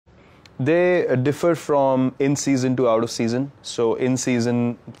They differ from in-season to out-of-season. So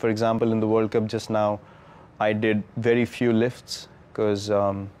in-season, for example, in the World Cup just now, I did very few lifts because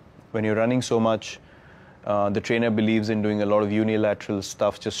when you're running so much, the trainer believes in doing a lot of unilateral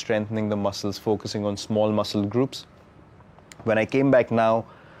stuff, just strengthening the muscles, focusing on small muscle groups. When I came back now,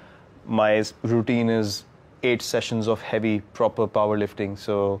 my routine is 8 sessions of heavy, proper powerlifting.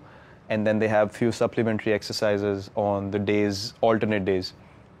 So, and then they have few supplementary exercises on the days, alternate days.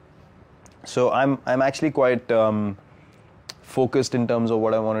 So I'm actually quite focused in terms of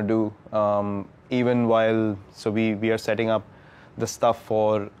what I want to do. Even while, so we are setting up the stuff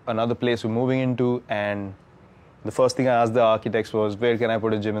for another place we're moving into, and the first thing I asked the architects was, where can I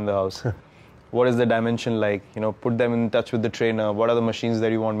put a gym in the house? What is the dimension like? You know, put them in touch with the trainer. What are the machines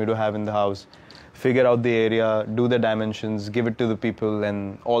that you want me to have in the house? Figure out the area, do the dimensions, give it to the people,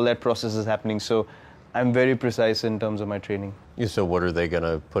 and all that process is happening. So I'm very precise in terms of my training. So what are they going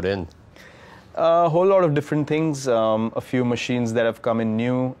to put in? A whole lot of different things. A few machines that have come in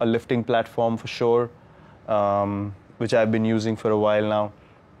new, a lifting platform for sure, which I've been using for a while now.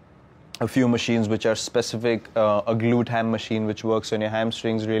 A few machines which are specific, a glute ham machine which works on your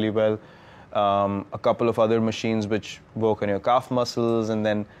hamstrings really well. A couple of other machines which work on your calf muscles, and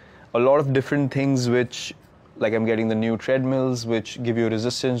then a lot of different things which, like I'm getting the new treadmills which give you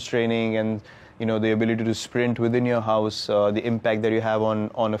resistance training and, you know, the ability to sprint within your house, the impact that you have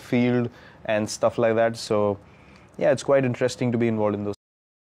on a field and stuff like that. So yeah, it's quite interesting to be involved in those.